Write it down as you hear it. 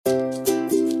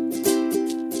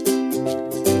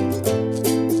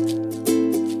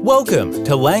Welcome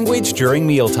to Language During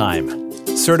Mealtime.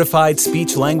 Certified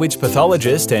speech-language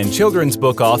pathologist and children's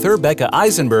book author Becca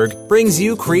Eisenberg brings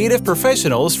you creative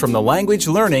professionals from the language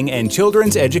learning and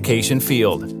children's education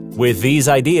field. With these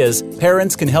ideas,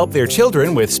 parents can help their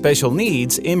children with special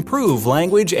needs improve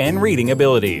language and reading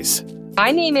abilities.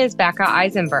 My name is Becca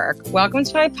Eisenberg. Welcome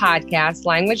to my podcast,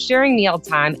 Language During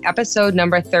Mealtime, episode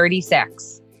number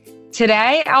 36.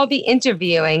 Today, I'll be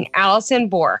interviewing Allison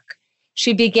Bork.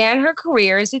 She began her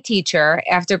career as a teacher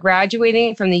after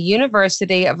graduating from the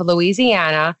University of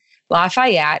Louisiana,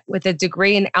 Lafayette, with a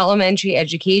degree in elementary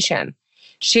education.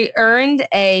 She earned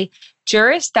a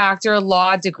Juris Doctor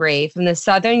law degree from the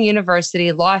Southern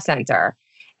University Law Center.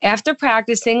 After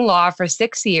practicing law for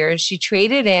 6 years, she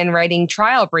traded in writing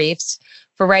trial briefs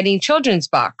for writing children's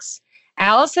books.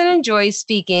 Allison enjoys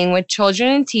speaking with children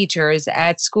and teachers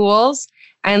at schools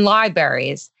and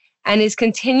libraries, and is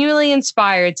continually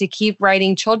inspired to keep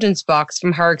writing children's books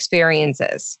from her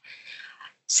experiences.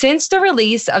 Since the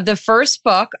release of the first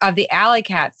book of the Alley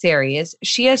Cat series,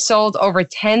 she has sold over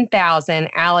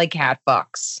 10,000 Alley Cat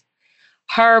books.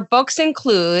 Her books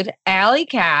include Alley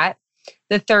Cat,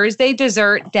 The Thursday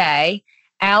Dessert Day,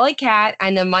 Alley Cat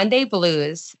and the Monday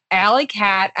Blues, Alley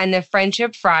Cat and the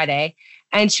Friendship Friday,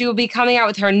 and she will be coming out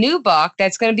with her new book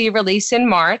that's going to be released in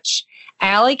March,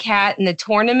 Alley Cat and the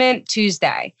Tournament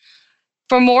Tuesday.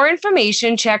 For more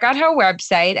information, check out her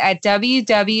website at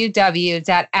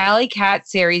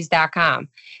www.alleycatseries.com.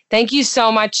 Thank you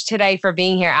so much today for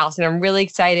being here, Allison. I'm really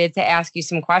excited to ask you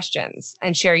some questions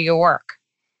and share your work.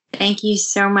 Thank you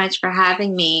so much for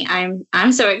having me.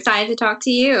 I'm so excited to talk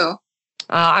to you.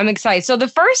 I'm excited. So the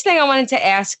first thing I wanted to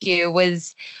ask you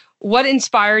was, what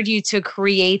inspired you to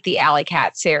create the Alley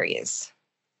Cat series?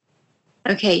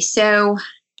 Okay, so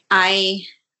I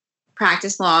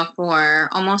practiced law for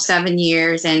almost 7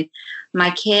 years, and my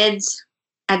kids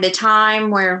at the time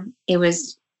where it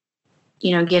was,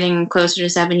 getting closer to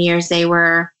 7 years, they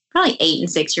were probably 8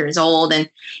 and 6 years old, and,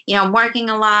 I'm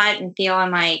working a lot and feeling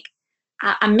like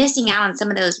I'm missing out on some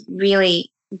of those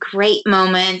really great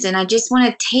moments, and I just want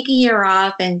to take a year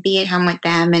off and be at home with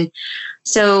them. And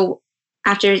so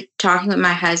after talking with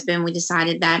my husband, we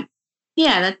decided that,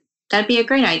 that'd be a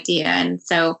great idea. And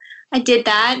so I did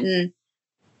that and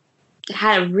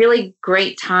had a really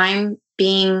great time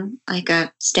being like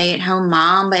a stay-at-home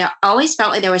mom, but I always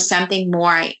felt like there was something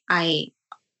more. I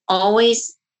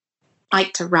always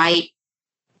like to write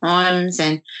poems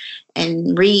and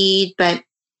read, but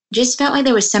just felt like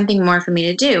there was something more for me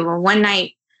to do. Well, one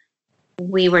night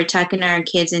we were tucking our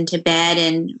kids into bed,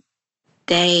 and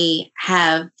they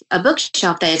have a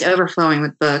bookshelf that is overflowing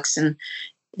with books, and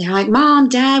they're like, "Mom,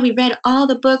 Dad, we read all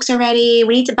the books already.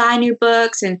 We need to buy new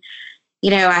books." And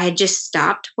I had just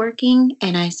stopped working,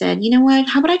 and I said, "You know what?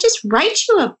 How about I just write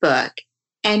you a book?"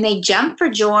 And they jumped for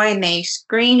joy, and they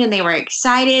screamed, and they were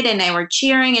excited, and they were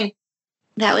cheering. And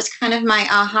that was kind of my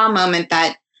aha moment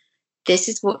that this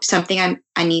is something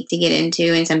I need to get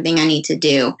into and something I need to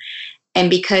do.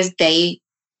 And because they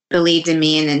believed in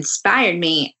me and inspired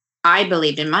me, I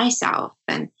believed in myself.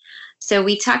 And so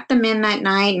we tucked them in that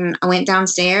night, and I went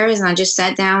downstairs, and I just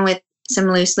sat down with some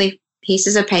loose leaf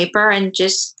pieces of paper and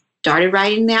just started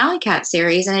writing the Alley Cat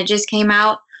series, and it just came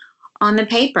out on the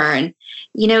paper. And,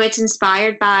 it's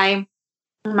inspired by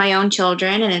my own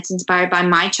children, and it's inspired by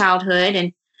my childhood,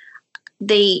 and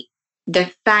the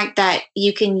fact that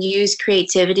you can use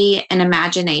creativity and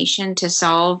imagination to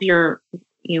solve your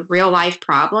real life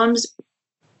problems.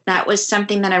 That was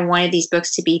something that I wanted these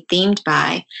books to be themed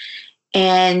by.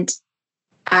 And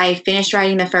I finished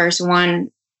writing the first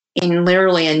one in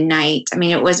literally a night. I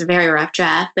mean, it was a very rough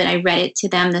draft, but I read it to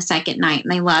them the second night, and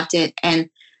they loved it. And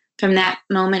from that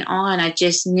moment on, I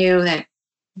just knew that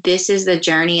this is the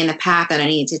journey and the path that I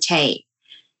needed to take.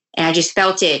 And I just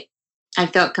felt it. I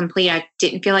felt complete. I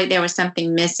didn't feel like there was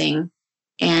something missing.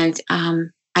 And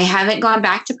I haven't gone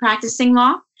back to practicing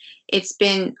law. It's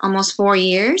been almost 4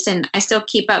 years, and I still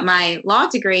keep up my law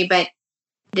degree, but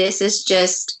this is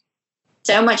just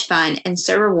so much fun and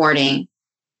so rewarding.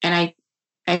 And I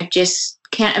just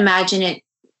can't imagine it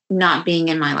not being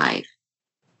in my life.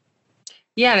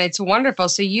 Yeah, and it's wonderful.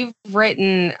 So you've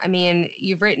written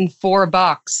 4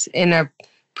 books in a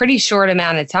pretty short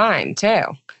amount of time, too.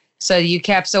 So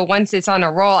once it's on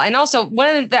a roll. And also,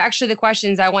 one of the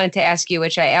questions I wanted to ask you,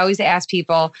 which I always ask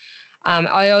people,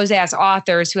 I always ask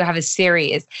authors who have a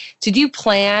series, did you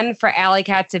plan for Alley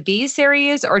Cat to be a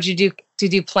series, or did you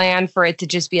plan for it to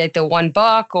just be like the one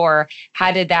book, or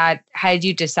how did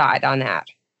you decide on that?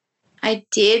 I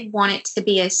did want it to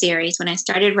be a series. When I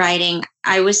started writing,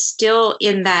 I was still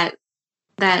in that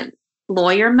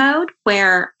lawyer mode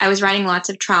where I was writing lots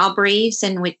of trial briefs.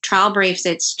 And with trial briefs,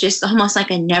 it's just almost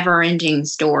like a never ending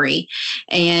story.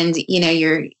 And,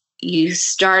 you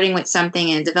starting with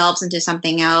something and it develops into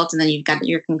something else, and then you've got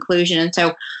your conclusion. And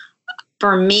so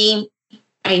for me,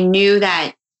 I knew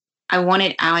that I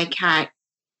wanted Alley Cat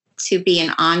to be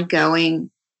an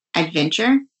ongoing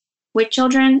adventure with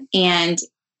children. And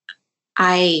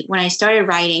when I started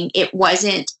writing, it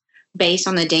wasn't based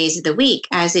on the days of the week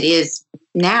as it is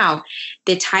now.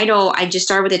 The title, I just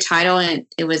started with the title, and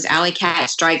it was Alley Cat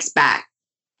Strikes Back.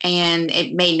 And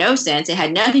it made no sense. It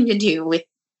had nothing to do with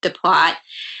the plot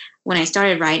when I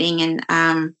started writing. And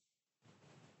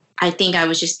I think I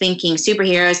was just thinking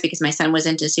superheroes because my son was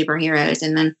into superheroes.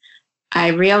 And then I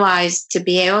realized to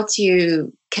be able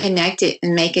to connect it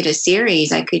and make it a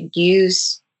series, I could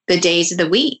use the days of the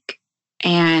week.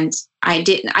 And I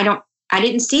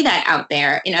didn't see that out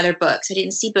there in other books. I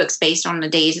didn't see books based on the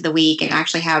days of the week and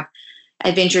actually have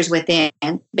adventures within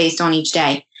based on each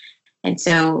day. And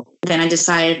so then I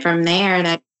decided from there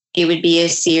that it would be a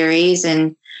series.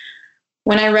 And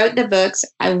when I wrote the books,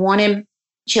 I wanted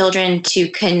children to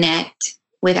connect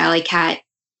with Alley Cat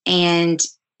and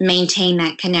maintain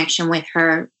that connection with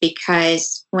her,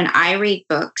 because when I read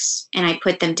books and I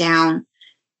put them down,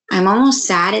 I'm almost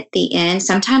sad at the end.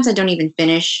 Sometimes I don't even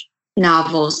finish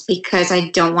novels because I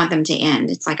don't want them to end.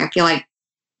 It's like I feel like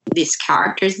this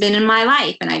character's been in my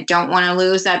life and I don't want to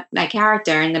lose that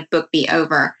character and the book be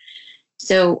over.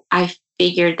 So I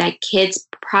figured that kids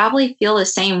probably feel the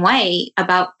same way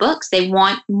about books. They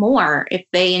want more. If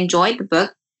they enjoyed the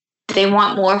book, they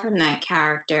want more from that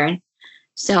character.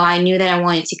 So I knew that I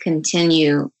wanted to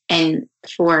continue and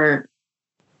for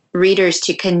readers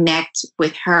to connect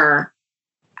with her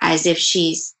as if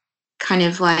she's kind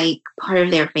of like part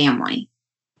of their family.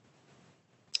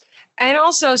 And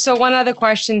also, so one other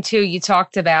question too, you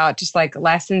talked about just like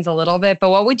lessons a little bit, but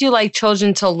what would you like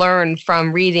children to learn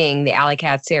from reading the Alley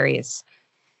Cat series?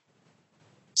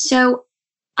 So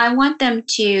I want them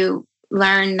to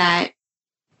learn that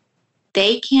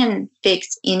they can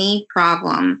fix any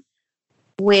problem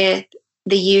with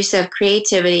the use of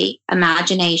creativity,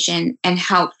 imagination, and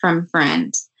help from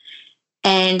friends.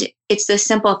 And it's the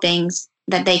simple things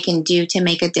that they can do to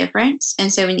make a difference.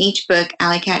 And so in each book,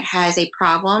 Alley Cat has a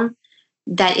problem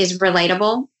that is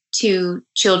relatable to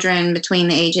children between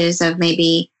the ages of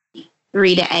maybe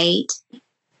 3 to 8.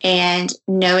 And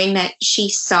knowing that she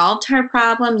solved her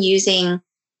problem using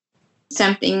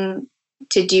something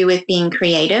to do with being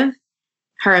creative,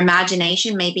 her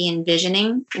imagination may be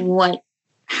envisioning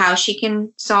how she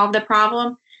can solve the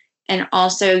problem, and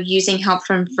also using help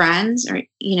from friends or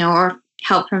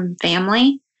help from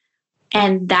family.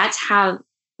 And that's how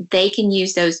they can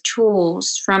use those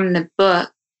tools from the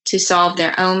book to solve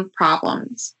their own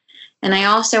problems. And I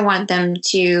also want them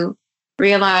to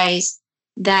realize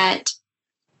that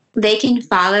they can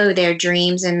follow their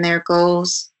dreams and their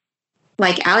goals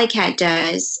like Alley Cat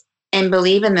does and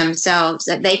believe in themselves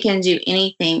that they can do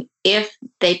anything if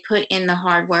they put in the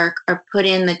hard work or put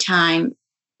in the time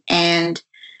and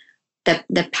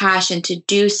the passion to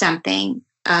do something,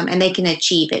 and they can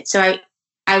achieve it. So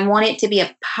I want it to be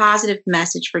a positive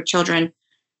message for children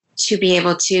to be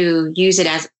able to use it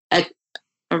as a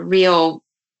real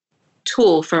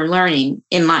tool for learning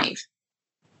in life.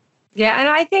 Yeah, and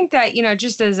I think that,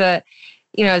 just as a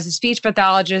speech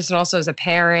pathologist and also as a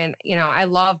parent, I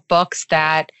love books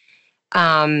that,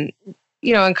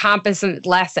 encompass a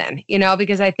lesson,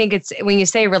 because I think it's, when you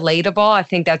say relatable, I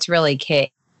think that's really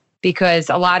key. Because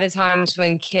a lot of times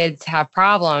when kids have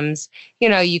problems,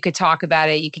 you could talk about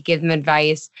it, you could give them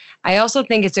advice. I also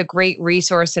think it's a great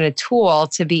resource and a tool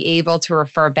to be able to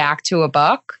refer back to a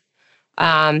book,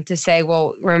 to say,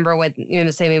 well, remember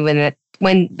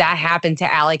when that happened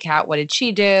to Alley Cat, what did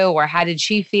she do or how did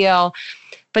she feel?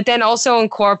 But then also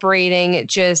incorporating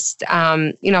just,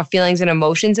 feelings and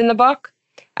emotions in the book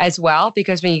as well,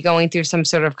 because when you're going through some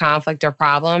sort of conflict or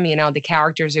problem, the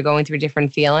characters are going through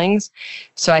different feelings.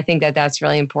 So I think that that's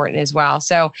really important as well.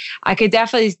 So I could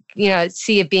definitely,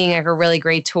 see it being like a really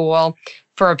great tool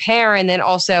for a parent, and then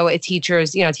also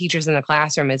teachers in the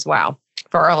classroom as well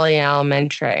for early and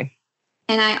elementary.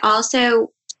 And I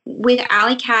also, with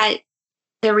Alley Cat,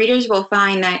 the readers will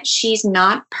find that she's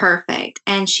not perfect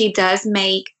and she does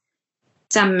make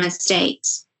some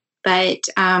mistakes. But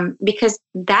because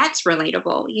that's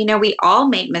relatable, we all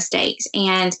make mistakes,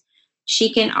 and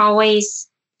she can always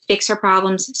fix her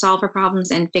problems, solve her problems,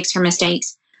 and fix her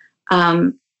mistakes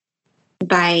by,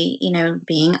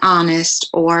 being honest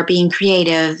or being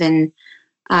creative and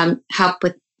help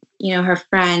with, her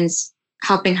friends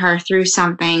helping her through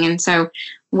something. And so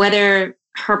whether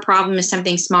her problem is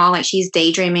something small, like she's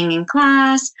daydreaming in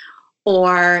class,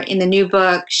 or in the new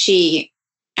book, she's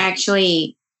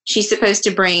supposed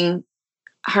to bring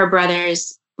her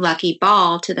brother's lucky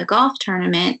ball to the golf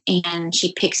tournament, and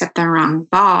she picks up the wrong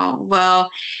ball.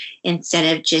 Well,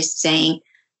 instead of just saying,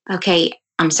 okay,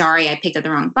 I'm sorry, I picked up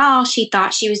the wrong ball, she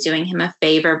thought she was doing him a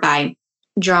favor by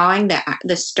drawing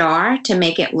the star to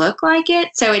make it look like it.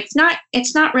 So it's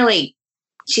not really,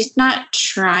 she's not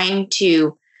trying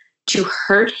to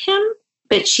hurt him,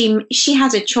 but she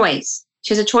has a choice.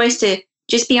 She has a choice to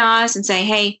just be honest and say,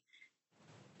 hey,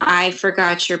 I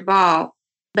forgot your ball.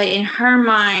 But in her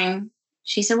mind,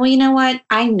 she said, well, you know what?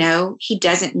 I know he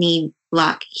doesn't need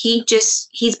luck.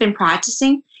 He's been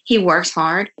practicing. He works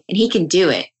hard and he can do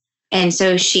it. And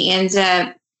so she ends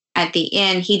up, at the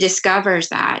end, he discovers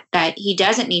that he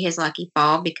doesn't need his lucky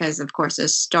ball because, of course, the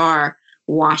star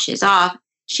washes off.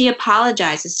 She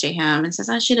apologizes to him and says,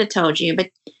 I should have told you. But,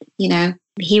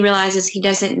 he realizes he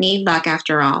doesn't need luck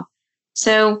after all.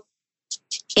 So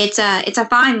it's a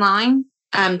fine line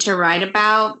to write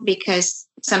about, because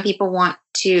some people want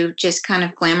to just kind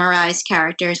of glamorize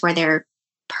characters where they're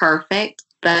perfect.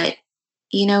 But,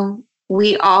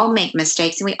 we all make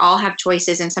mistakes and we all have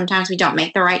choices. And sometimes we don't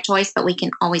make the right choice, but we can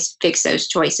always fix those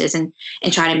choices and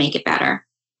try to make it better.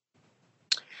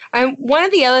 One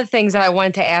of the other things that I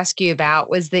wanted to ask you about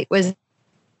was because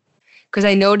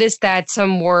I noticed that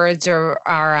some words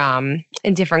are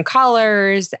in different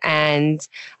colors and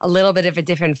a little bit of a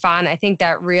different font. I think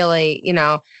that really,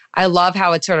 I love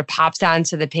how it sort of pops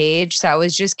onto the page. So I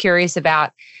was just curious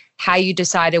about how you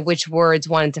decided which words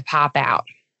wanted to pop out.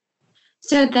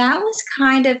 So that was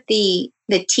kind of the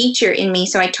teacher in me.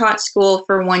 So I taught school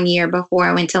for 1 year before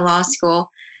I went to law school.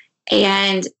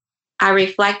 And I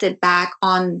reflected back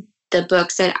on the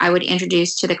books that I would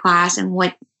introduce to the class and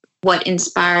what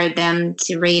inspired them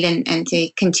to read and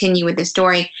to continue with the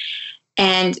story.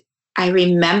 And I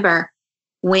remember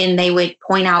when they would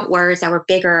point out words that were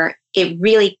bigger, it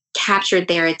really captured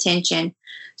their attention.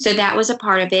 So that was a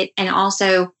part of it. And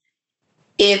also,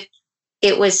 if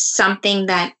it was something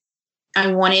that I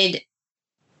wanted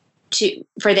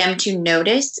for them to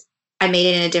notice, I made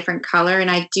it in a different color.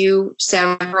 And I do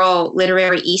several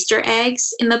literary Easter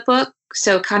eggs in the book.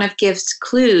 So it kind of gives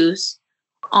clues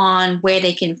on where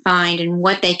they can find and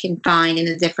what they can find in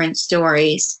the different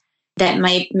stories that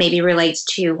maybe relates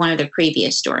to one of the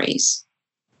previous stories.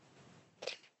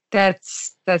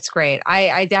 That's great.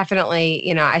 I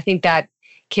definitely, I think that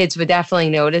kids would definitely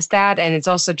notice that. And it's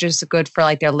also just good for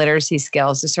like their literacy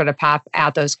skills to sort of pop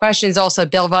out those questions. Also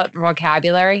build up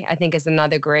vocabulary, I think, is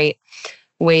another great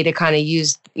way to kind of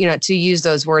use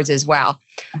those words as well.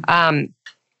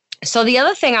 So the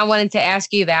other thing I wanted to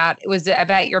ask you about was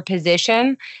about your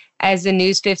position as the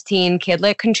News 15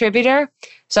 Kidlit contributor.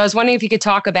 So I was wondering if you could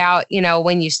talk about,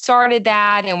 when you started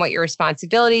that and what your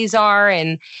responsibilities are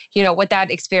and, what that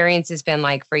experience has been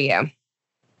like for you.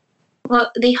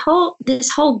 Well, this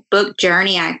whole book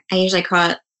journey, I usually call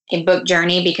it a book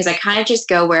journey because I kind of just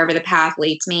go wherever the path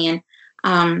leads me.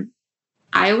 And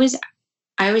I was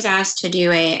asked to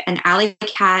do an Alley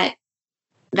Cat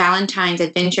Valentine's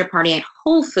adventure party at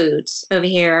Whole Foods over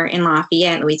here in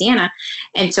Lafayette, Louisiana.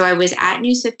 And so I was at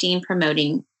News 15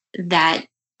 promoting that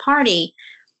party.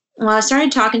 Well, I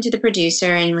started talking to the producer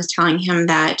and was telling him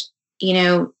that,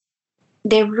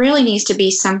 there really needs to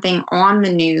be something on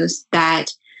the news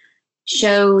that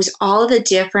shows all the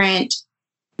different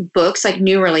books, like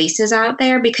new releases out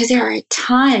there, because there are a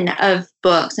ton of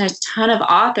books. There's a ton of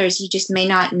authors you just may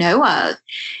not know of.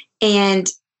 And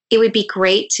it would be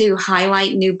great to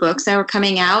highlight new books that were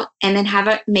coming out and then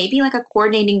have maybe like a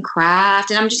coordinating craft.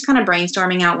 And I'm just kind of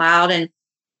brainstorming out loud. And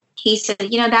he said,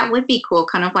 that would be cool.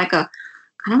 Kind of like a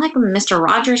Mr.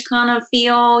 Rogers kind of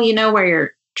feel, where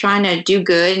you're trying to do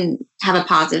good and have a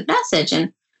positive message.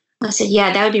 And I said,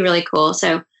 yeah, that would be really cool.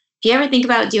 So if you ever think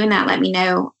about doing that, let me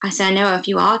know. I said, I know a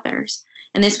few authors.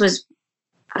 And this was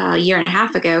a year and a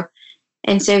half ago.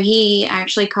 And so he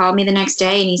actually called me the next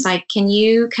day and he's like, can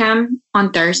you come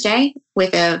on Thursday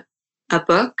with a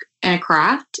book and a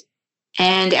craft?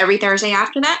 And every Thursday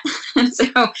after that. So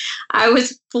I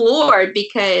was floored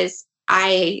because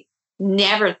I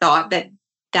never thought that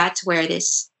that's where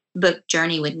this book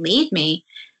journey would lead me.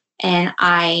 And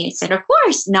I said, of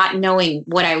course, not knowing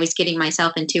what I was getting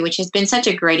myself into, which has been such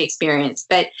a great experience.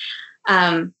 But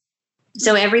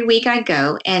so every week I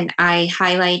go and I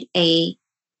highlight a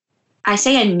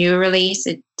new release,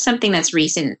 something that's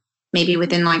recent, maybe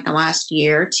within like the last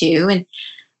year or two, and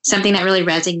something that really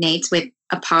resonates with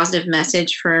a positive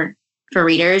message for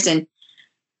readers. And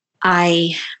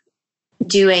I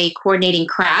do a coordinating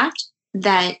craft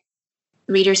that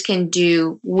readers can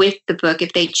do with the book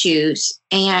if they choose.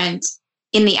 And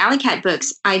in the Alley Cat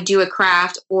books, I do a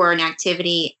craft or an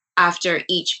activity after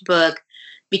each book,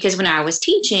 because when I was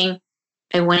teaching,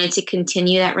 I wanted to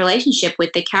continue that relationship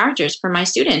with the characters for my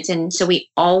students. And so we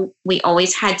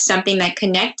always had something that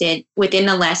connected within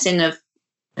the lesson of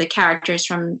the characters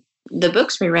from the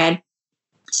books we read.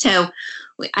 So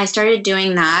I started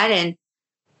doing that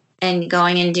and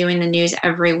going and doing the news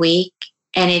every week.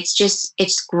 And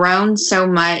it's grown so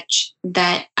much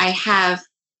that I have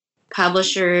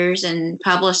publishers and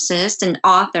publicists and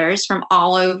authors from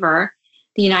all over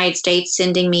the United States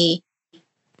sending me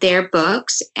their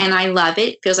books, and I love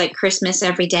it. It feels like Christmas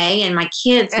every day, and my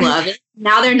kids love it.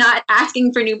 Now they're not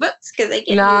asking for new books because they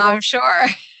get No, I'm sure.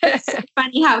 It's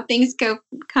funny how things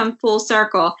come full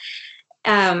circle.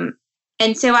 And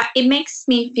so it makes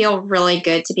me feel really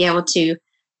good to be able to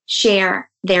share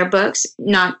their books,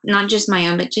 not just my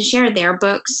own, but to share their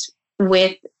books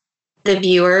with the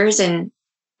viewers. And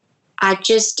I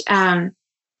just, I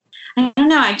don't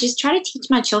know, I just try to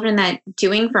teach my children that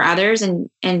doing for others and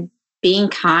being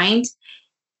kind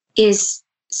is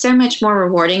so much more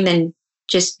rewarding than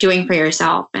just doing for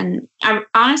yourself. And I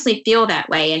honestly feel that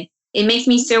way. And it makes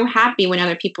me so happy when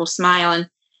other people smile. And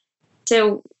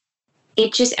so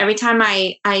it just, every time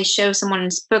I show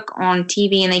someone's book on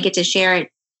TV and they get to share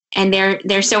it and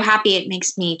they're so happy, it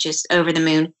makes me just over the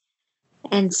moon.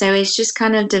 And so it's just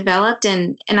kind of developed,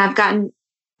 and I've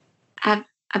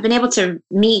been able to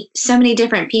meet so many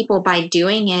different people by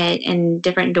doing it, and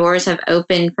different doors have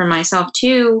opened for myself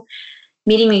too,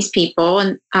 meeting these people.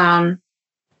 And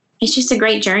it's just a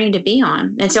great journey to be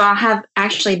on. And so I'll have,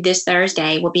 actually this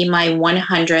Thursday will be my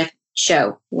 100th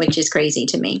show, which is crazy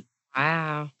to me.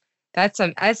 Wow. That's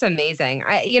amazing.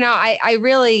 I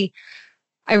really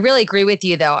agree with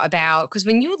you though about, because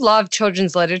when you love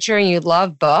children's literature and you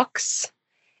love books,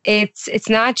 it's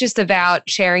not just about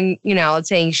sharing, let's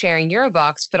say sharing your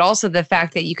books, but also the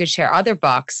fact that you could share other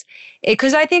books.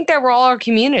 Because I think that we're all a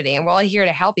community and we're all here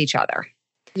to help each other.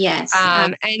 Yes.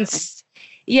 And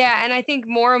I think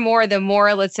more and more, the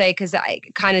more, let's say, because I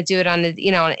kind of do it on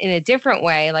in a different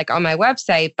way, like on my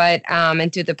website, but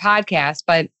and through the podcast.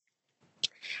 But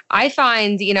I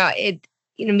find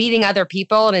meeting other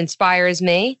people, it inspires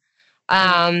me.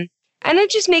 And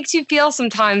it just makes you feel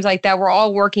sometimes like that we're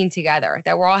all working together,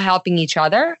 that we're all helping each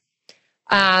other.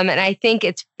 And I think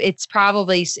it's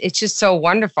just so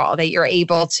wonderful that you're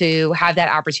able to have that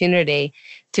opportunity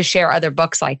to share other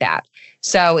books like that.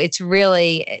 So it's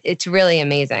really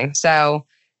amazing. So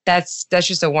that's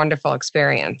just a wonderful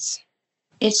experience.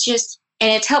 It's just,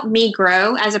 and it's helped me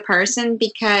grow as a person,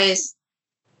 because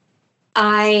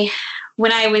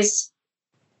when I was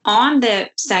on the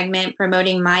segment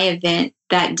promoting my event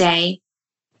that day,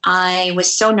 I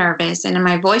was so nervous and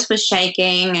my voice was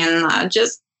shaking, and I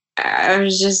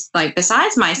was just like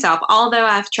besides myself. Although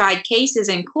I've tried cases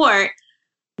in court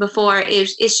before,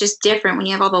 it's just different when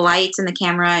you have all the lights and the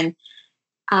camera.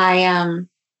 And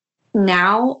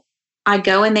now I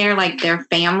go in there like they're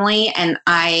family, and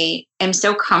I am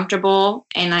so comfortable,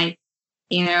 and I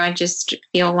just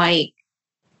feel like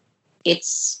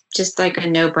it's just like a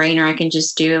no-brainer. I can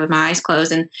just do it with my eyes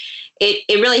closed. And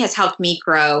it really has helped me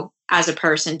grow as a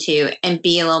person too, and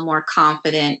be a little more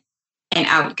confident and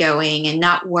outgoing, and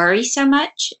not worry so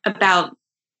much about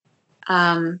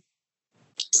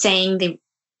saying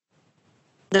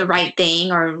the right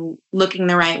thing or looking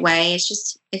the right way.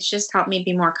 It's just helped me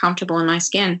be more comfortable in my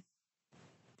skin.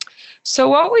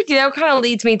 So that kind of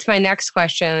leads me to my next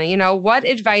question. What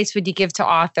advice would you give to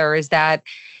authors that,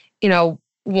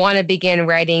 want to begin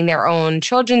writing their own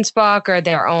children's book or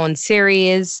their own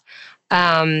series?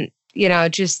 I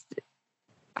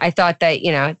thought that,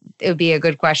 it would be a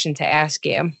good question to ask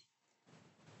you.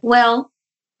 Well,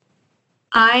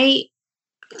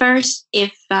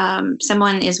 if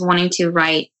someone is wanting to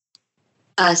write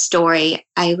a story,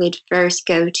 I would first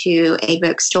go to a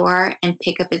bookstore and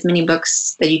pick up as many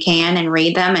books that you can and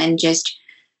read them, and just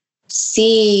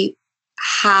see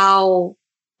how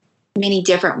many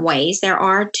different ways there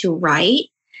are to write,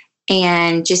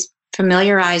 and just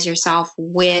familiarize yourself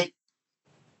with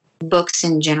books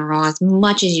in general as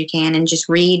much as you can, and just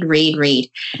read.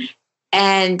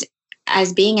 And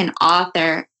as being an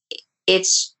author,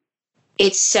 it's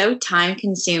so time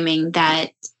consuming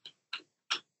that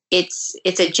it's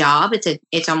a job.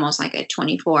 It's almost like a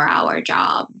 24-hour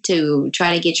job to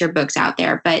try to get your books out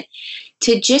there. But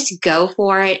to just go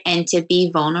for it and to be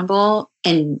vulnerable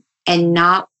and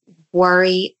not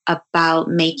worry about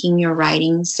making your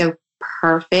writing so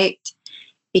perfect,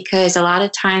 because a lot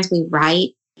of times we write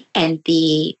and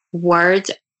the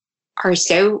words are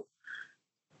so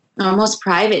almost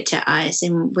private to us.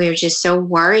 And we're just so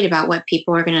worried about what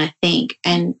people are going to think.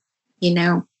 And, you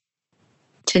know,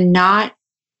 to not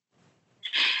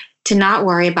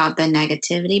worry about the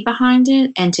negativity behind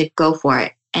it and to go for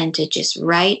it and to just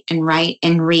write and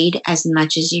read as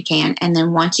much as you can. And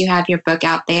then once you have your book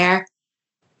out there,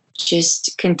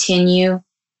 just continue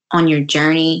on your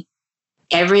journey.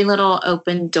 Every little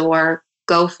open door,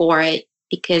 go for it,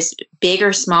 because big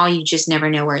or small, you just never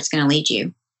know where it's going to lead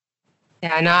you.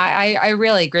 Yeah, no, I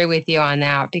really agree with you on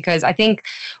that, because I think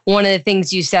one of the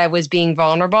things you said was being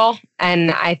vulnerable.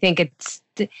 And I think it's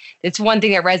one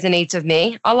thing that resonates with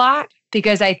me a lot,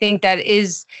 because I think that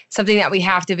is something that we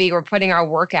have to be. We're putting our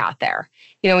work out there.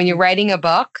 You know, when you're writing a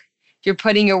book, you're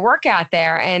putting your work out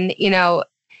there. And,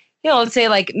 let's say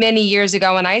like many years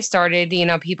ago when I started,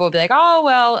 people would be like,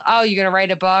 oh, you're going to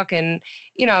write a book, and,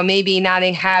 maybe not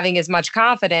having as much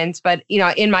confidence, but,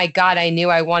 in my gut, I knew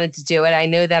I wanted to do it. I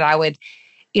knew that I would,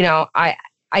 I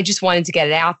just wanted to get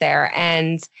it out there.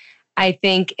 And I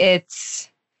think it's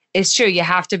true. You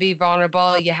have to be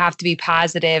vulnerable. You have to be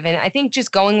positive. And I think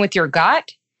just going with your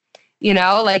gut,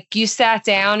 like you sat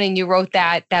down and you wrote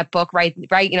that book, right,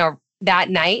 that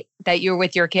night that you were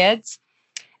with your kids,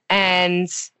 and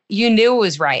you knew it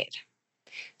was right.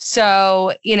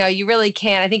 So, you really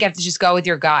can't, I think you have to just go with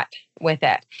your gut with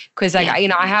it. Cause I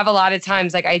have a lot of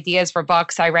times like ideas for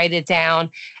books, I write it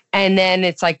down, and then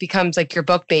it's like becomes like your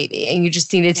book baby, and you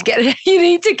just needed to get it, you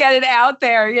need to get it out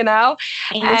there, And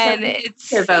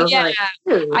it's,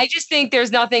 I just think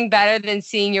there's nothing better than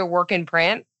seeing your work in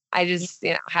print. I just,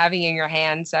 having it in your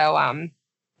hand. So,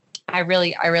 I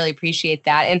really appreciate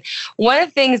that. And one of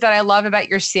the things that I love about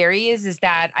your series is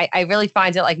that I really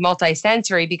find it like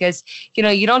multi-sensory, because,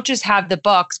 you don't just have the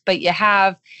books, but you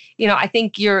have, I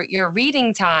think your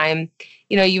reading time,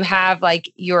 you have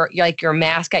like your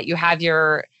mascot, you have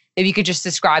maybe you could just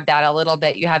describe that a little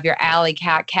bit. You have your Alley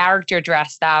Cat character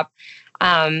dressed up,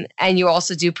 and you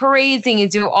also do parades, and you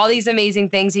do all these amazing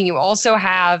things. And you also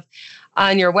have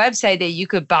on your website that you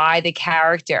could buy the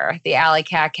character, the Alley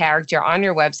Cat character, on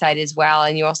your website as well.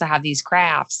 And you also have these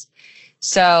crafts.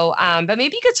 So, but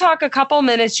maybe you could talk a couple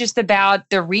minutes just about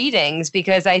the readings,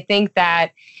 because I think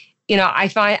that,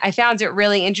 I found it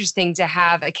really interesting to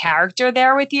have a character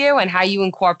there with you and how you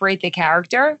incorporate the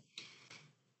character.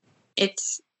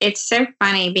 It's so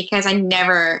funny, because I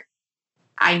never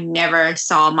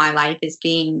saw my life as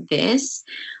being this,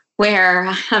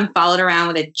 where I'm followed around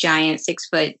with a giant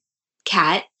 6-foot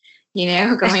cat,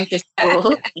 going to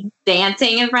school,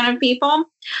 dancing in front of people.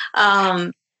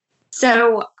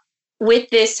 So with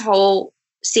this whole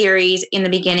series in the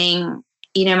beginning,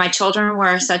 my children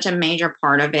were such a major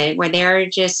part of it, where they're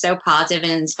just so positive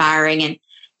and inspiring. And,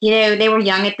 they were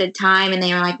young at the time, and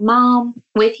they were like, Mom,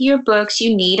 with your books,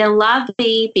 you need a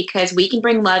lovey, because we can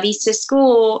bring loveys to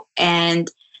school, and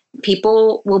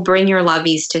people will bring your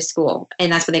loveys to school.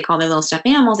 And that's what they call their little stuffed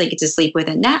animals they get to sleep with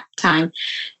at nap time.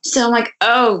 So I'm like,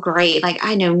 oh, great. Like,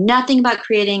 I know nothing about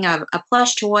creating a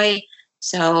plush toy.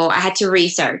 So I had to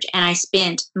research, and I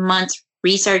spent months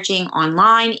researching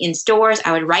online in stores.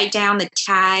 I would write down the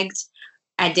tags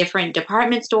at different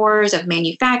department stores of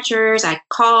manufacturers. I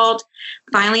called.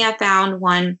 Finally, I found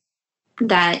one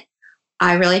that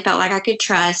I really felt like I could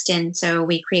trust. And so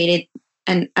we created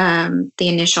the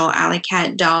initial Alley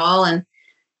Cat doll,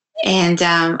 and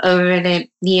over the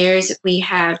years we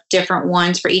have different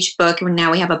ones for each book. And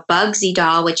now we have a Bugsy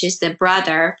doll, which is the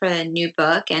brother for the new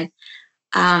book, and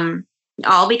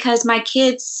all because my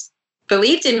kids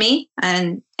believed in me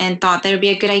and thought that would be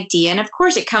a good idea. And of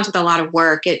course, it comes with a lot of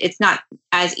work. It's not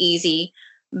as easy,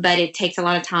 but it takes a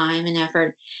lot of time and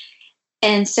effort.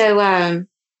 And so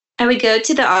I would go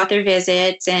to the author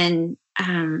visits, and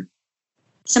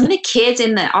some of the kids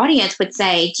in the audience would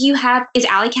say, is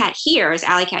Alley Cat here? Is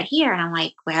Alley Cat here? And I'm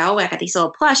like, well, I got these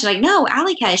little plush. And like, no,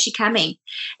 Alley Cat, is she coming?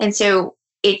 And so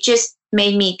it just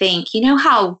made me think,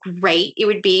 how great it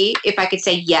would be if I could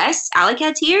say, yes, Alley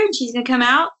Cat's here and she's going to come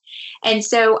out. And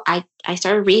so I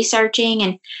started researching,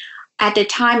 and at the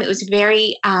time it was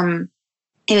very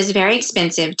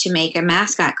expensive to make a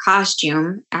mascot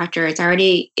costume after it's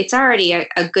already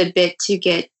a good bit to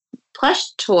get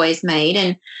plush toys made.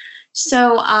 And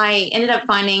so I ended up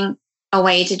finding a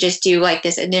way to just do like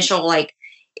this initial, it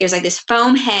was like this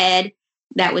foam head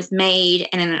that was made,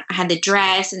 and then I had the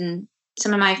dress, and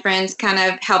some of my friends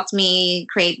kind of helped me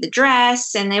create the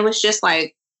dress, and it was just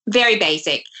like very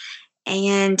basic.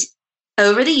 And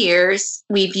over the years,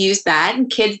 we've used that, and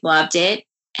kids loved it.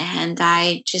 And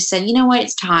I just said, you know what,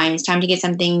 it's time to get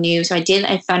something new. So I did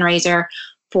a fundraiser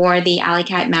for the Alley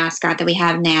Cat mascot that we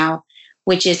have now,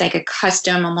 which is like a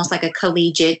custom, almost like a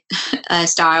collegiate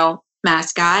style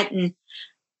mascot. And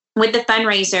with the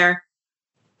fundraiser,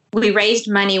 we raised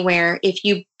money where if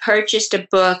you purchased a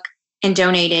book and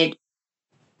donated,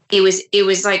 it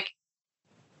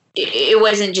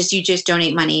wasn't just you just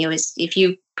donate money. It was if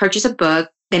you purchase a book,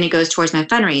 then it goes towards my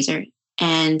fundraiser.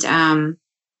 And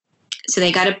so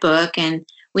they got a book, and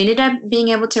we ended up being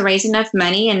able to raise enough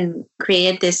money and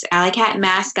created this Alley Cat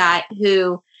mascot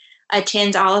who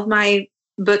attends all of my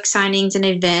book signings and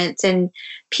events. And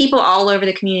people all over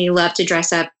the community love to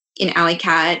dress up in Alley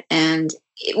Cat, and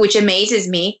which amazes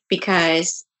me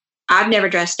because I've never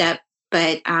dressed up,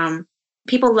 but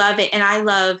people love it. And I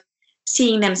love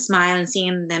seeing them smile and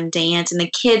seeing them dance and the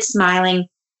kids smiling.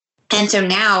 And so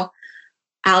now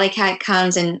Alley Cat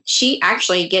comes, and she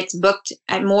actually gets booked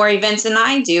at more events than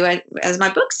I do as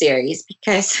my book series,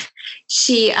 because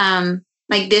she,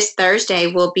 like this Thursday,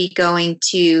 will be going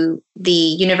to the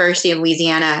University of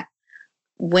Louisiana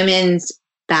women's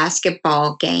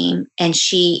basketball game, and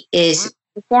she is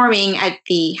performing at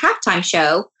the halftime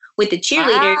show with the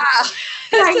cheerleaders. Wow.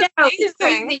 I know, it's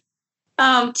crazy.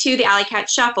 To the Alley Cat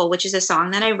Shuffle, which is a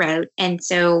song that I wrote. And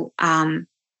so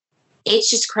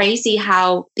it's just crazy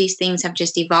how these things have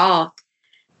just evolved.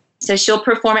 So she'll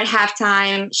perform at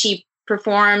halftime. She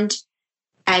performed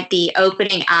at the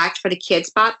opening act for the Kids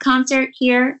Bop concert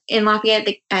here in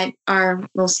Lafayette at our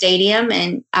little stadium.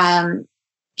 And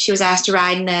she was asked to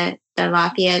ride in the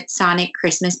Lafayette Sonic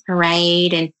Christmas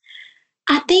Parade. And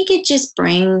I think it just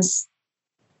brings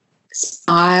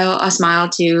a smile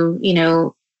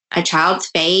to, a child's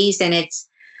face, and it's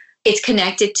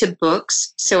connected to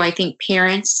books. So I think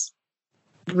parents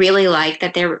really like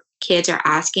that their kids are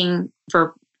asking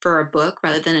for a book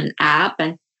rather than an app.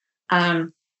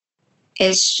 And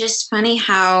it's just funny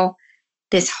how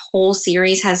this whole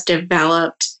series has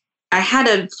developed. I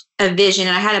had a vision,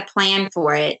 and I had a plan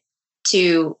for it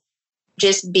to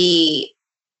just be,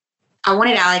 I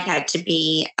wanted Alley Cat to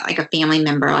be like a family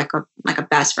member, like a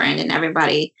best friend, and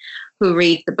everybody who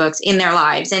reads the books in their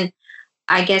lives. And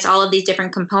I guess all of these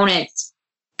different components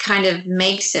kind of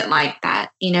makes it like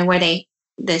that, where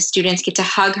the students get to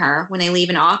hug her when they leave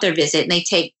an author visit, and they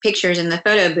take pictures in the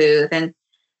photo booth, and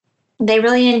they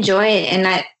really enjoy it. And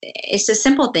that it's the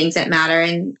simple things that matter.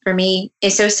 And for me,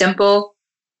 it's so simple,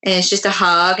 and it's just a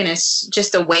hug, and it's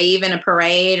just a wave in a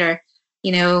parade, or,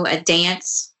 a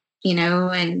dance,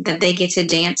 and that they get to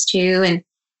dance to.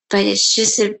 But it's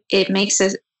just, it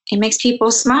makes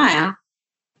people smile.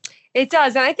 It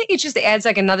does. And I think it just adds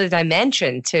like another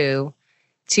dimension to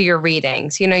your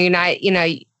readings. You're not,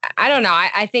 I don't know.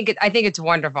 I think it's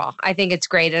wonderful. I think it's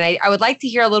great. And I would like to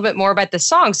hear a little bit more about the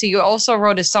song. So you also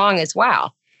wrote a song as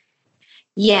well.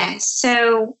 Yes.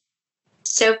 So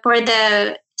for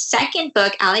the second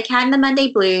book, Alley Cat and the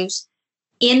Monday Blues,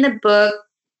 in the book,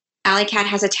 Alley Cat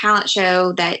has a talent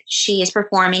show that she is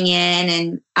performing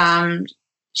in, and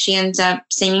she ends up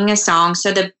singing a song.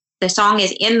 So the song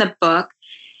is in the book,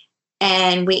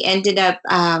 and we ended up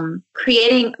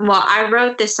creating, I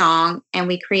wrote the song, and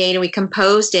we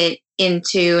composed it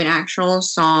into an actual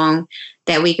song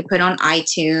that we could put on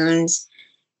iTunes,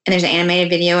 and there's an animated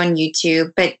video on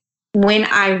YouTube. But when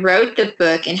I wrote the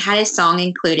book and had a song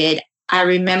included, I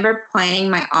remember planning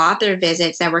my author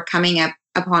visits that were coming up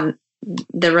upon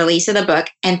the release of the book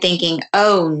and thinking,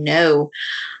 oh no,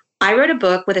 I wrote a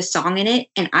book with a song in it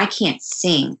and I can't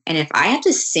sing. And if I have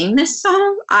to sing this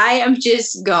song, I am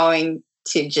just going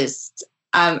to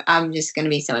I'm just going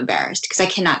to be so embarrassed because I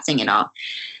cannot sing at all.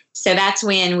 So that's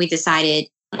when we decided,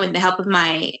 with the help of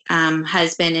my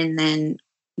husband, and then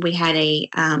we had a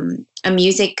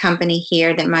music company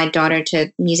here that my daughter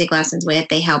took music lessons with.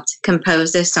 They helped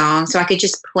compose the song so I could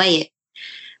just play it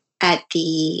at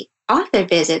the author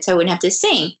visit so I wouldn't have to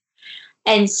sing.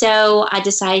 And so I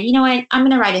decided, you know what, I'm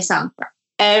going to write a song for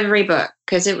every book,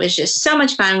 because it was just so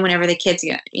much fun whenever the kids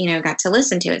got to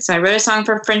listen to it. So I wrote a song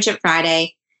for Friendship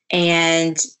Friday,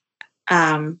 and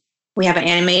we have an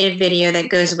animated video that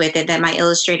goes with it that my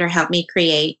illustrator helped me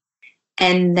create.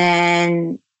 And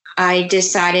then I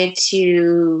decided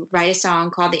to write a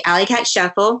song called the Alley Cat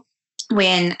Shuffle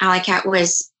when Alley Cat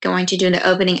was going to do the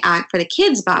opening act for the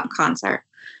Kids Bop concert.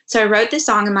 So I wrote the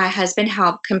song, and my husband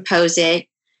helped compose it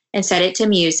and set it to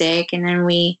music. And then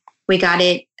we got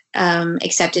it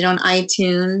accepted on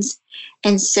iTunes.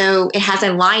 And so it has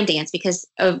a line dance, because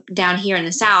down here in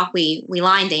the South, we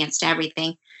line dance to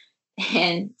everything.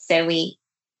 And so we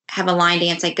have a line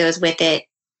dance that goes with it.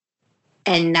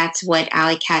 And that's what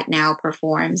Alley Cat now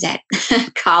performs at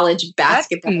college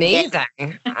basketball. That's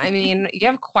amazing. I mean, you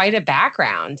have quite a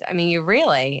background. I mean,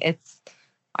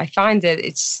 I find that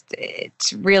it's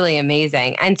really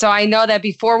amazing. And so I know that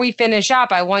before we finish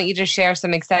up, I want you to share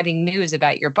some exciting news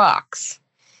about your books.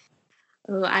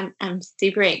 Oh, I'm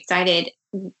super excited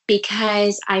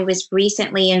because I was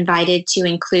recently invited to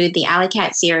include the Alley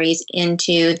Cat series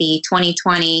into the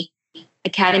 2020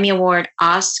 Academy Award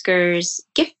Oscars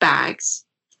gift bags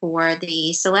for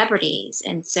the celebrities.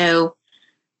 And so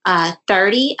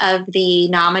 30 of the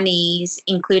nominees,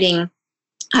 including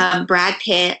Brad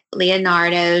Pitt,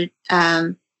 Leonardo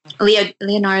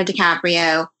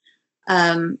DiCaprio,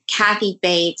 Kathy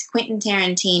Bates, Quentin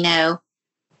Tarantino,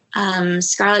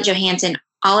 Scarlett Johansson,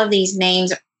 all of these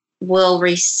names will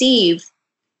receive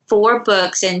 4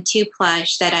 books and 2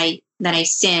 plush that I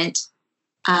sent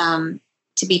to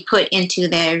be put into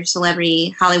their celebrity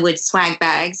Hollywood swag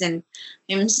bags, and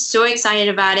I'm so excited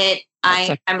about it.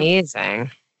 That's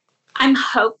amazing. I'm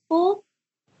hopeful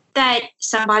that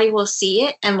somebody will see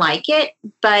it and like it,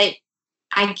 but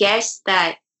I guess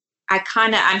that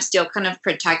I'm still kind of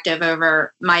protective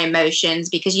over my emotions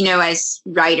because, as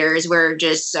writers, we're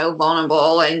just so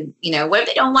vulnerable and, what if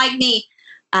they don't like me?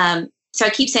 So I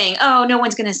keep saying, oh, no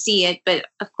one's going to see it. But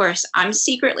of course, I'm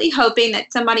secretly hoping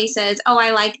that somebody says, oh,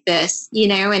 I like this,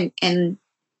 and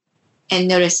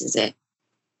notices it.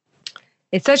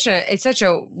 It's such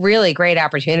a really great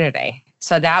opportunity.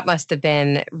 So that must have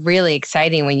been really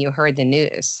exciting when you heard the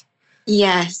news.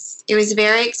 Yes, it was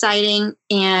very exciting.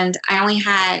 And I only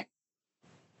had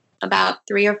about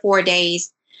 3 or 4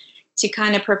 days to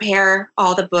kind of prepare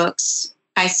all the books.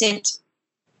 I sent,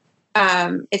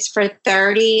 it's for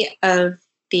 30 of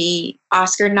the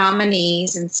Oscar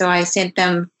nominees. And so I sent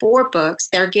them 4 books.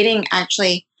 They're getting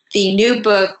actually the new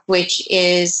book, which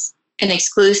is an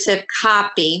exclusive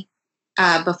copy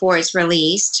before it's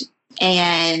released,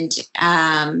 and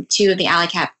 2 of the Alley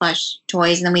Cat plush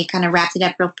toys. And then we kind of wrapped it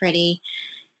up real pretty.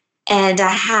 And I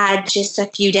had just a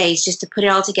few days just to put it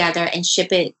all together and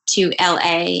ship it to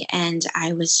LA. And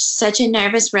I was such a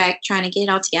nervous wreck trying to get it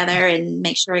all together and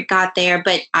make sure it got there.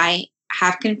 But I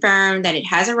have confirmed that it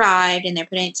has arrived and they're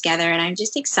putting it together. And I'm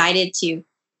just excited to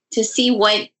see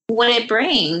what it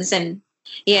brings. And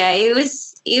yeah, it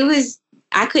was,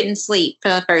 I couldn't sleep for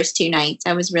the first 2 nights.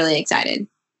 I was really excited.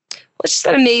 Which is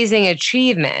an amazing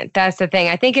achievement. That's the thing.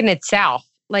 I think in itself,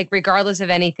 like regardless of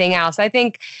anything else, I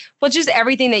think, just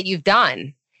everything that you've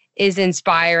done is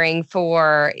inspiring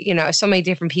for, so many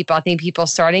different people. I think people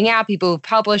starting out, people who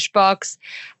publish books.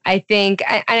 I think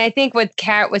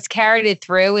what's carried it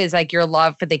through is like your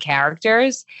love for the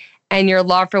characters and your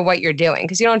love for what you're doing.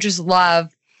 Because you don't just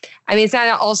love, it's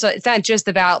not just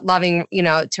about loving,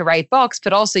 to write books,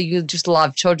 but also you just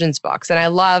love children's books. And I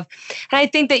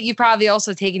think that you probably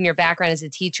also taken your background as a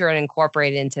teacher and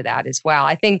incorporated into that as well.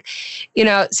 I think,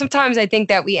 sometimes I think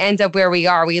that we end up where we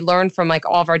are. We learn from like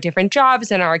all of our different jobs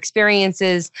and our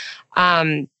experiences.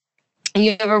 And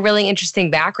you have a really interesting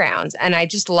background. And I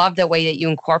just love the way that you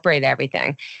incorporate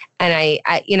everything. And I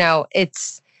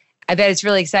bet it's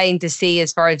really exciting to see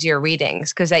as far as your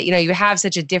readings, because you have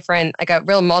such a different, like a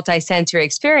real multi-sensory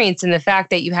experience. And the fact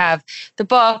that you have the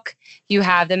book, you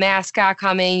have the mascot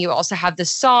coming, you also have the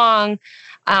song,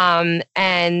 and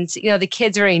the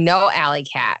kids already know Alley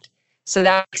Cat. So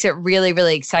that makes it really,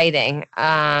 really exciting.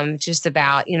 Just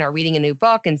about, reading a new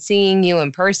book and seeing you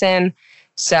in person.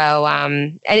 So,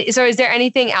 so is there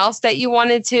anything else that you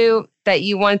want to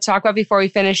talk about before we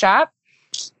finish up?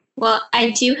 Well,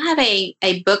 I do have a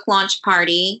book launch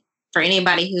party for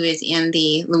anybody who is in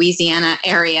the Louisiana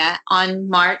area. On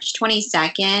March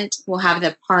 22nd, we'll have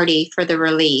the party for the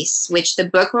release, which the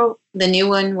new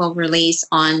one will release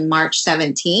on March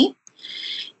 17th.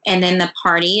 And then the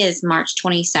party is March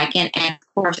 22nd. And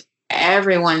of course,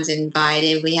 everyone's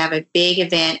invited. We have a big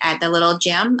event at the Little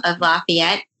Gym of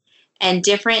Lafayette, and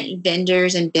different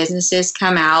vendors and businesses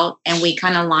come out, and we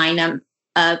kind of line them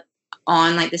up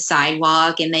on like the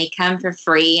sidewalk, and they come for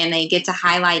free and they get to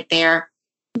highlight their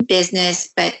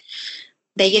business, but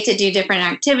they get to do different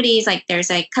activities. Like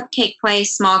there's a cupcake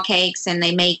place, small cakes, and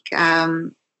they make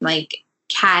like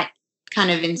cat kind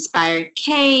of inspired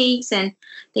cakes, and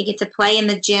they get to play in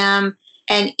the gym.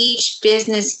 And each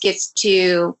business gets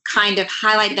to kind of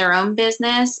highlight their own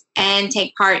business and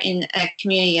take part in a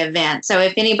community event. So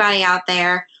if anybody out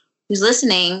there who's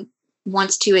listening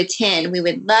wants to attend, we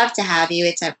would love to have you.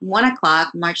 It's at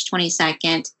 1:00, March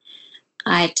 22nd,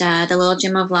 at the Little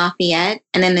Gym of Lafayette.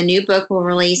 And then the new book will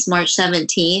release March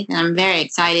 17th. And I'm very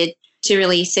excited to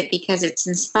release it because it's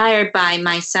inspired by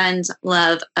my son's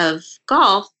love of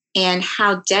golf and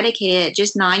how dedicated at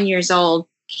just 9 years old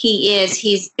he is.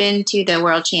 He's been to the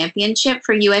World Championship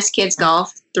for U.S. Kids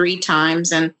Golf 3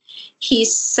 times. And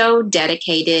he's so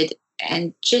dedicated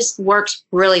and just works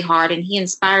really hard. And he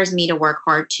inspires me to work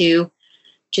hard too,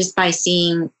 just by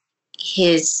seeing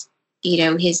his,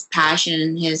 his passion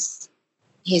and his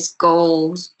his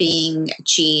goals being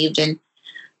achieved. And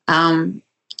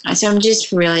so I'm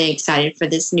just really excited for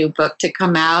this new book to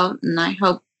come out, and I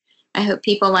hope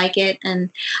people like it. And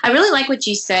I really like what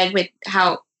you said with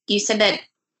how you said that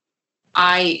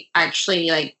I actually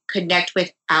like connect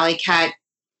with Alley Cat,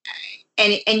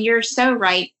 and you're so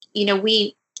right. You know,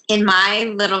 we in my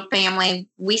little family,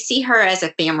 we see her as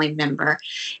a family member,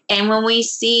 and when we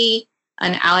see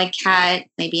an Alley Cat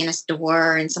maybe in a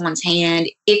store or in someone's hand,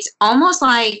 it's almost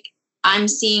like I'm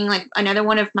seeing like another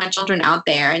one of my children out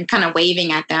there and kind of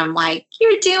waving at them like,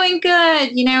 you're doing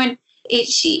good, you know. And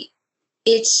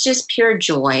it's just pure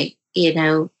joy, you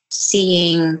know,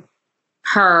 seeing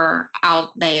her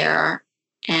out there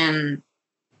and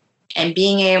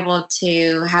being able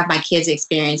to have my kids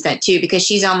experience that too, because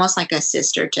she's almost like a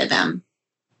sister to them.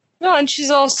 No, and she's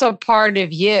also part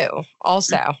of you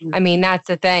also. Mm-hmm. I mean, that's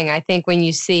the thing. I think when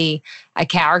you see a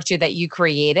character that you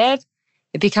created,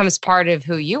 it becomes part of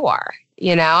who you are.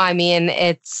 You know, I mean,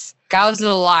 I was in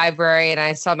the library and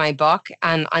I saw my book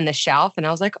on the shelf and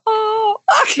I was like, oh,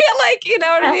 okay, like, you know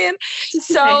what I mean?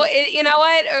 So, you know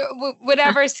what,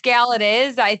 whatever scale it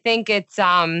is, I think it's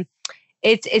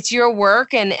your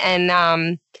work and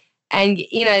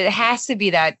you know, it has to be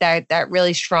that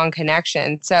really strong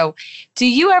connection. So do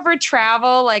you ever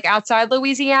travel like outside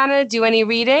Louisiana, do any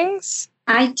readings?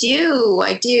 I do.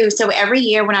 So every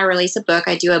year when I release a book,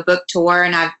 I do a book tour,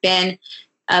 and I've been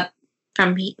up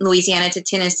from Louisiana to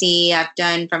Tennessee. I've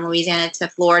done from Louisiana to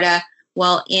Florida.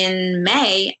 Well, in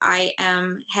May, I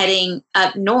am heading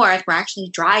up north. We're actually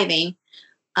driving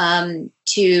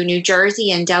to New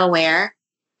Jersey and Delaware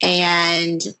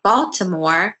and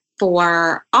Baltimore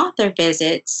for author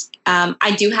visits.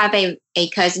 I do have a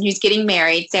cousin who's getting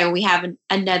married, so we have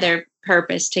another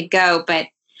purpose to go, but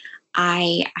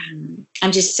I'm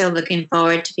just so looking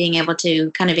forward to being able to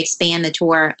kind of expand the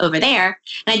tour over there.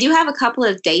 And I do have a couple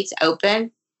of dates open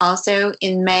also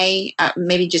in May,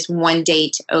 maybe just one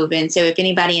date open. So if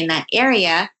anybody in that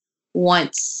area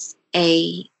wants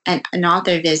an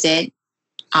author visit,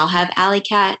 I'll have Alley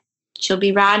Cat. She'll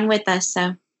be riding with us.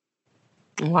 So.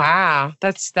 Wow,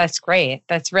 that's great.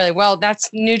 That's really well. That's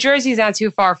New Jersey's not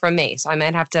too far from me, so I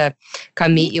might have to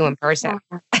come meet you in person.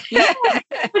 Yeah,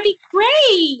 that would be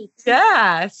great.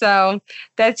 Yeah, so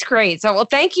that's great. So, well,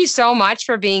 thank you so much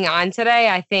for being on today.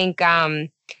 I think I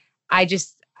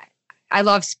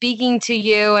love speaking to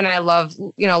you, and I love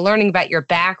learning about your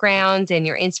background and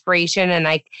your inspiration.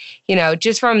 And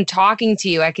just from talking to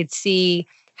you, I could see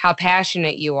how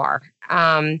passionate you are.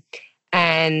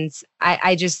 And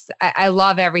I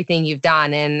love everything you've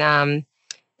done, and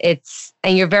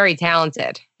you're very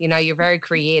talented. You're very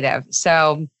creative.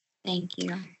 So thank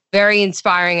you. Very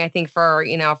inspiring, I think, for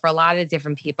a lot of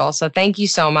different people. So thank you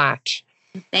so much.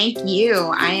 Thank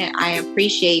you. I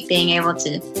appreciate being able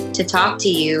to talk to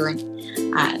you,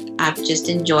 and I've just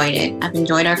enjoyed it. I've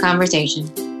enjoyed our conversation.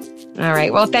 All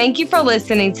right. Well, thank you for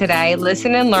listening today.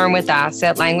 Listen and learn with us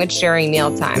at Language During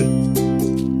Mealtime.